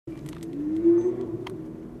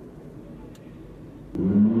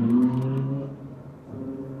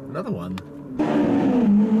another one.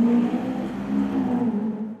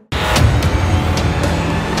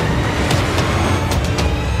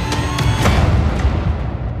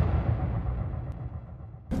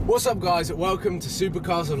 What's up guys, welcome to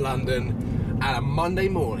Supercars of London and a Monday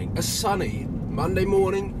morning, a sunny Monday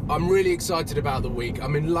morning. I'm really excited about the week.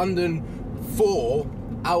 I'm in London 4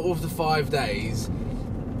 out of the 5 days.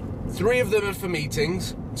 3 of them are for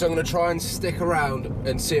meetings, so I'm going to try and stick around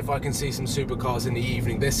and see if I can see some supercars in the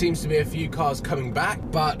evening. There seems to be a few cars coming back,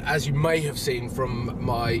 but as you may have seen from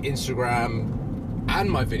my Instagram and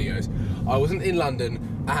my videos, I wasn't in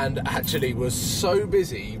London and actually was so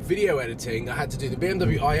busy video editing. I had to do the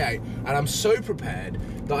BMW i8 and I'm so prepared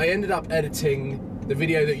that I ended up editing the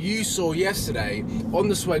video that you saw yesterday on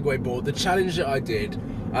the Swagway board, the challenge that I did.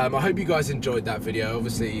 I hope you guys enjoyed that video.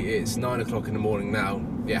 Obviously it's 9 o'clock in the morning now.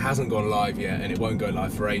 It hasn't gone live yet and it won't go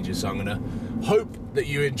live for ages, so I'm gonna hope that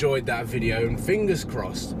you enjoyed that video and fingers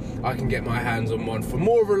crossed I can get my hands on one for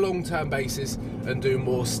more of a long-term basis and do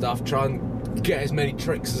more stuff, try and get as many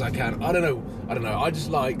tricks as I can. I don't know. I just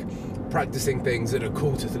like practicing things that are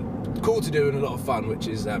cool to do and a lot of fun, which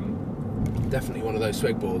is definitely one of those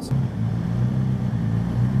swag boards.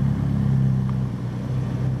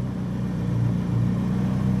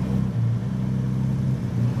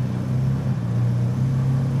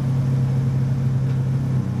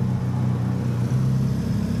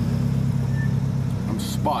 I'm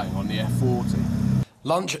spying on the F40.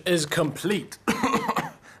 Lunch is complete.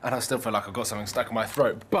 And I still feel like I've got something stuck in my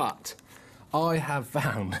throat, but I have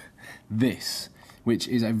found this, which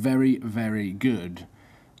is a very, very good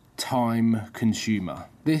time consumer.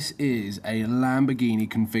 This is a Lamborghini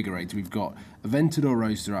configurator. We've got Aventador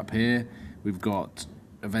Roadster up here. We've got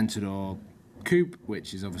Aventador Coupe,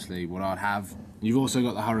 which is obviously what I'd have. You've also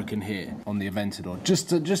got the Hurricane here on the Aventador, just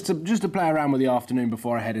to play around with the afternoon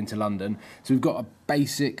before I head into London. So we've got a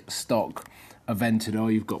basic stock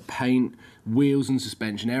Aventador. You've got paint, wheels and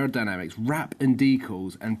suspension, aerodynamics, wrap and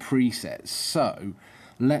decals, and presets. So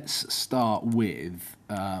let's start with,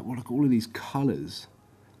 well, look at all of these colours.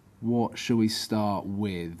 What shall we start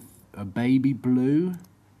with? A baby blue,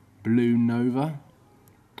 blue Nova.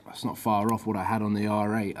 That's not far off what I had on the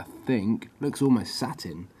R8, I think. Looks almost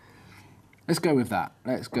satin. Let's go with that.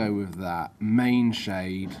 Let's go with that. Main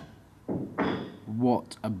shade.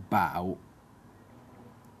 What about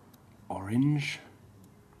orange?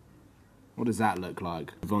 What does that look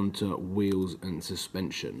like? Move on to wheels and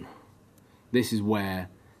suspension. This is where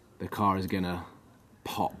the car is gonna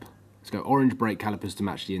pop. Let's go orange brake calipers to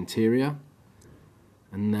match the interior.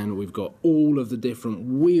 And then we've got all of the different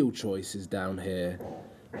wheel choices down here.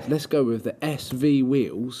 Let's go with the SV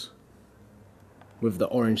wheels with the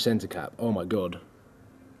orange center cap. Oh my God.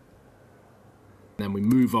 Then we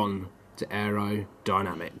move on to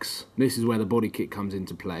aerodynamics. This is where the body kit comes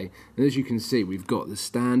into play. And as you can see, we've got the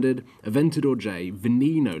standard Aventador J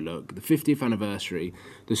Veneno look, the 50th anniversary,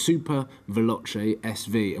 the Super Veloce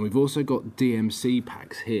SV, and we've also got DMC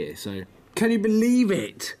packs here. So, can you believe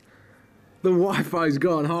it? The Wi-Fi's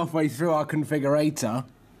gone halfway through our configurator.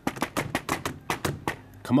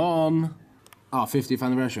 Come on. Ah, 50th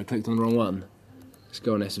anniversary, I clicked on the wrong one. Let's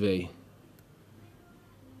go on SV.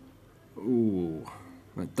 Ooh.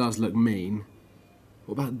 That does look mean.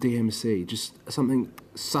 What about DMC? Just something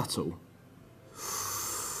subtle.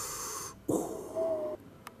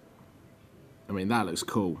 I mean, that looks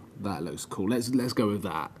cool. That looks cool. Let's go with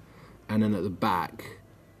that. And then at the back,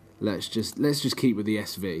 let's just keep with the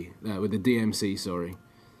SV, with the DMC. Sorry.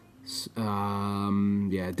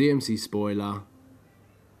 Yeah, DMC spoiler.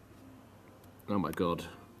 Oh my God.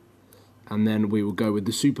 And then we will go with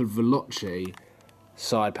the Super Veloce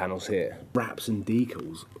side panels here. Wraps and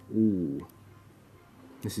decals. Ooh.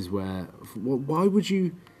 This is where, why would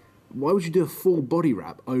you do a full body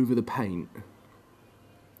wrap over the paint?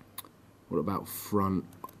 What about front?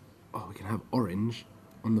 Oh, we can have orange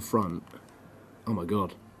on the front. Oh my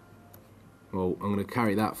God. Well, I'm gonna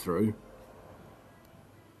carry that through.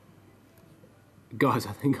 Guys,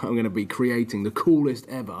 I think I'm gonna be creating the coolest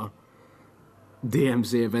ever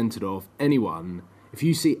DMC Aventador. Anyone, if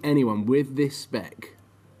you see anyone with this spec,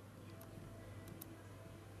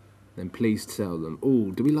 then please tell them. Oh,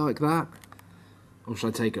 do we like that? Or should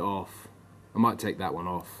I take it off? I might take that one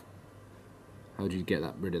off. How do you get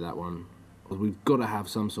rid of that one? Well, we've got to have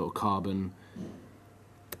some sort of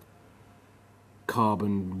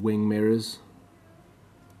carbon wing mirrors.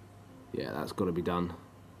 Yeah, that's got to be done.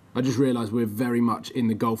 I just realised we're very much in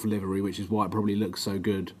the Golf livery, which is why it probably looks so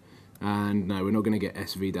good. And no, we're not going to get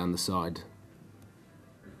SV down the side.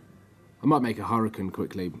 I might make a Hurricane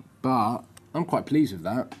quickly, but I'm quite pleased with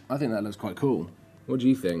that. I think that looks quite cool. What do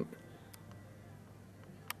you think?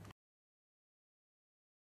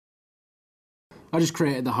 I just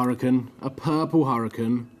created the Hurricane, a purple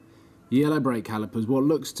Hurricane, yellow brake calipers, what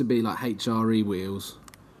looks to be like HRE wheels.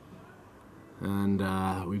 And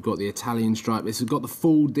we've got the Italian stripe. This has got the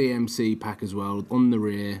full DMC pack as well on the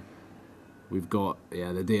rear. We've got,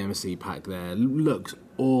 yeah, the DMC pack there. Looks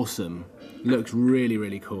awesome. Looks really,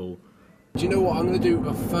 really cool. Do you know what? I'm going to do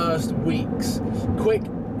a first week's quick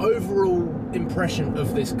overall impression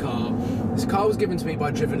of this car. This car was given to me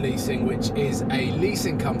by Driven Leasing, which is a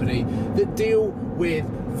leasing company that deal with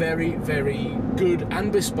very, very good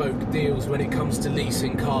and bespoke deals when it comes to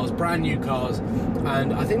leasing cars, brand new cars,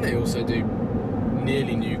 and I think they also do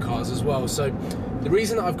nearly new cars as well. So the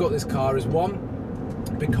reason that I've got this car is, one,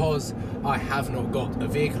 because I have not got a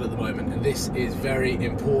vehicle at the moment, and this is very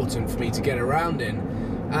important for me to get around in.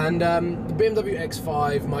 And the BMW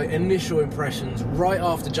X5, my initial impressions right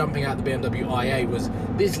after jumping out the BMW i8 was,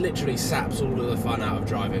 this literally saps all of the fun out of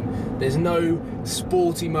driving. There's no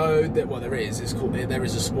sporty mode. Well, there is. There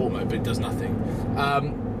is a sport mode, but it does nothing.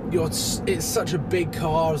 It's such a big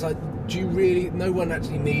car. I was like, do you really? No one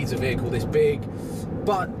actually needs a vehicle this big.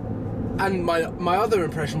 And my other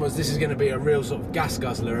impression was, this is going to be a real sort of gas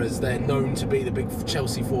guzzler, as they're known to be, the big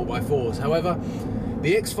Chelsea 4x4s. However,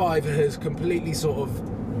 the X5 has completely sort of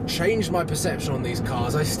changed my perception on these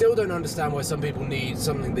cars. I still don't understand why some people need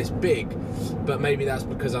something this big, but maybe that's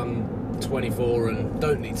because I'm 24 and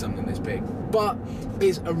don't need something this big. But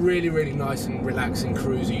it's a really, really nice and relaxing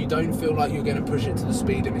cruiser. You don't feel like you're going to push it to the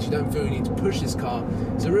speed limits. You don't feel you need to push this car.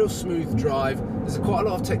 It's a real smooth drive. There's quite a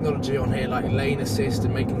lot of technology on here, like lane assist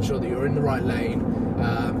and making sure that you're in the right lane.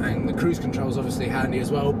 And the cruise control is obviously handy as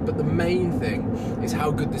well. But the main thing is how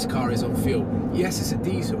good this car is on fuel. Yes, it's a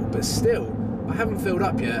diesel, but still, I haven't filled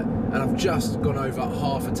up yet, and I've just gone over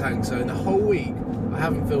half a tank. So in the whole week, I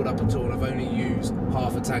haven't filled up at all, and I've only used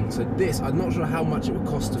half a tank. So this, I'm not sure how much it would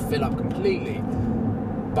cost to fill up completely,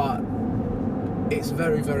 but it's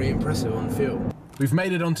very, very impressive on fuel. We've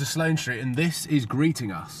made it onto Sloane Street, and this is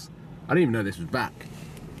greeting us. I didn't even know this was back.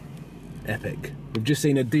 Epic. We've just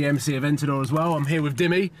seen a DMC Aventador as well. I'm here with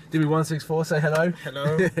Dimmy. Dimmy164, say hello.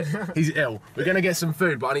 Hello. He's ill. We're gonna get some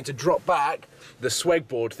food, but I need to drop back the swag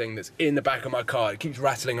board thing that's in the back of my car. It keeps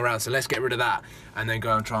rattling around, so let's get rid of that and then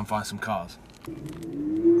go and try and find some cars.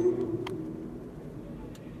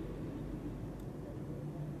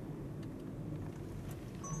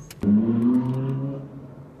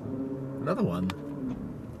 Another one.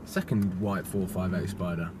 Second white 458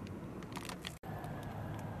 Spider.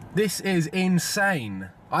 This is insane.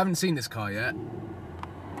 I haven't seen this car yet.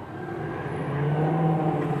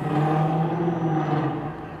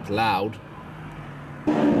 It's loud.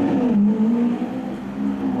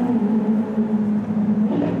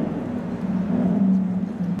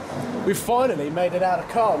 We've finally made it out of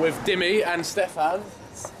car with Dimmy and Stefan,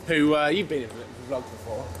 who you've been in the vlog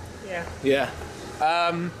before. Yeah. Yeah.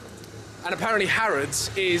 And apparently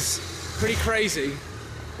Harrods is pretty crazy.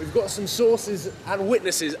 We've got some sources and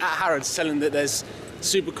witnesses at Harrods telling that there's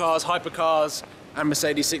supercars, hypercars, and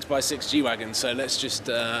Mercedes 6x6 G-Wagons. So let's just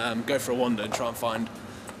go for a wander and try and find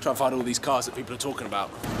all these cars that people are talking about.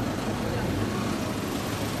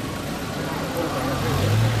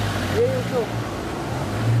 Yeah, sure.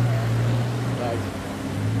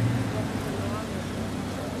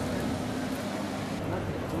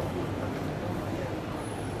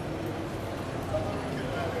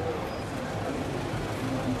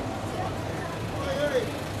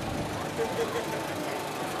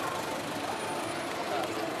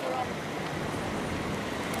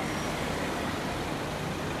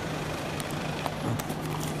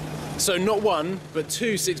 So not one, but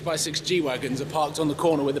two 6x6 G-Wagons are parked on the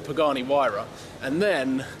corner with a Pagani Huayra. And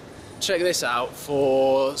then, check this out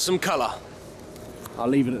for some colour. I'll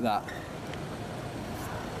leave it at that.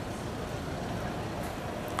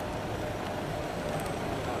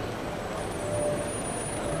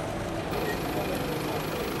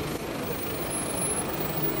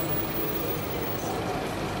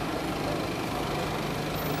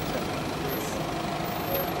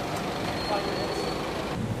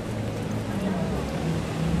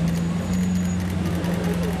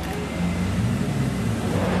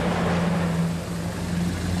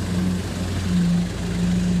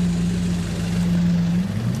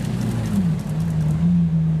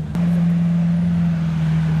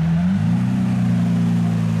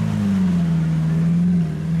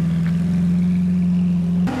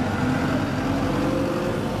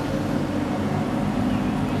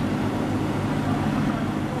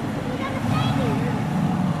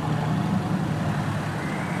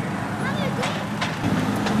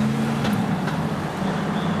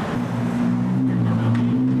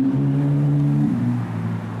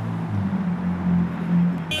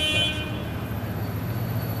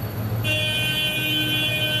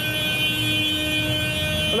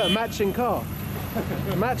 matching car.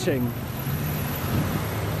 Matching.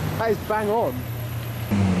 That is bang on.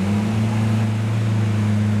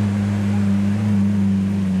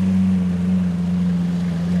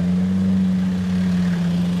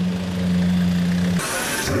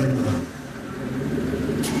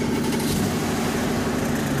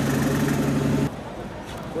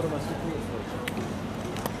 What am I supposed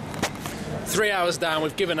for? 3 hours down,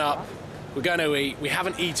 we've given up. We're going to eat. We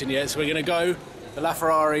haven't eaten yet, so we're going to go to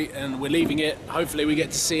LaFerrari and we're leaving it. Hopefully we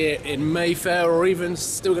get to see it in Mayfair, or even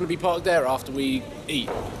still going to be parked there after we eat.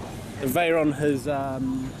 The Veyron has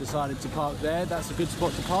decided to park there. That's a good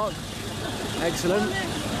spot to park. Excellent.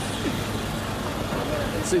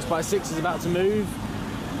 The 6x6 is about to move.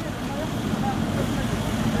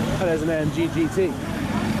 Oh, there's an AMG GT.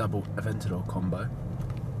 Double Aventador combo.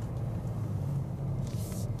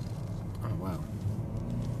 Oh wow.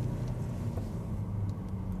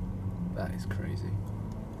 That is crazy.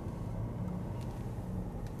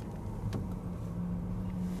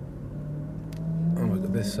 Oh my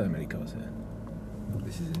god, there's so many cars here.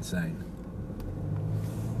 This is insane.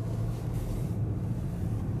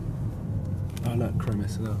 Oh look, Chrome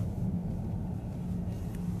SLR.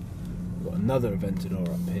 We've got another Aventador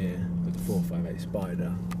up here with the 458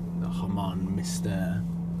 Spider. The Haman Mystère.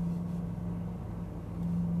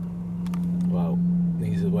 Well,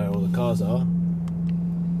 these are where all the cars are.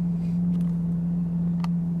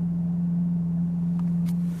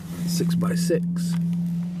 Six by six.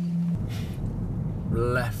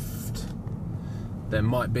 Left. There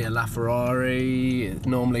might be a LaFerrari. It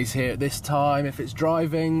normally is here at this time if it's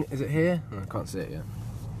driving. Is it here? Oh, I can't see it yet.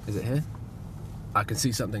 Is it here? I can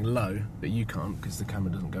see something low, but you can't because the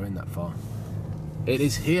camera doesn't go in that far. It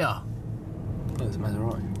is here. Oh, there's a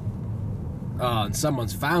Maserati. Ah, and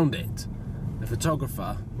someone's found it. The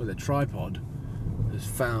photographer with a tripod has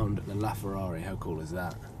found the LaFerrari. How cool is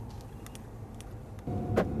that?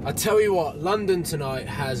 I tell you what, London tonight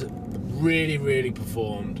has really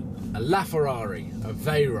performed. A LaFerrari, a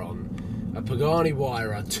Veyron, a Pagani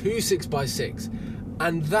Huayra, two 6x6,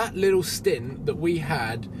 and that little stint that we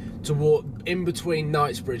had to walk in between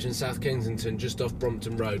Knightsbridge and South Kensington just off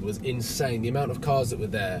Brompton Road was insane. The amount of cars that were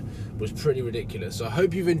there was pretty ridiculous. So I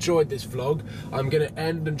hope you've enjoyed this vlog. I'm going to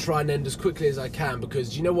end and try and end as quickly as I can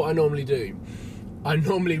because you know what I normally do? I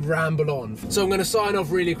normally ramble on. So I'm going to sign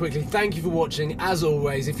off really quickly. Thank you for watching. As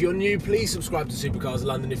always, if you're new, please subscribe to Supercars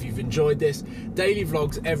London if you've enjoyed this. Daily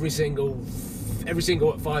vlogs every single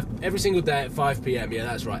day at 5 p.m. Yeah,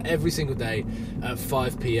 that's right. Every single day at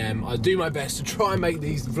 5 p.m. I do my best to try and make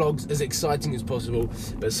these vlogs as exciting as possible,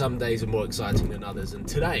 but some days are more exciting than others. And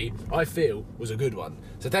today, I feel, was a good one.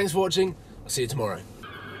 So thanks for watching. I'll see you tomorrow.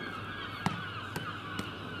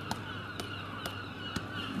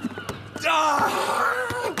 Ah!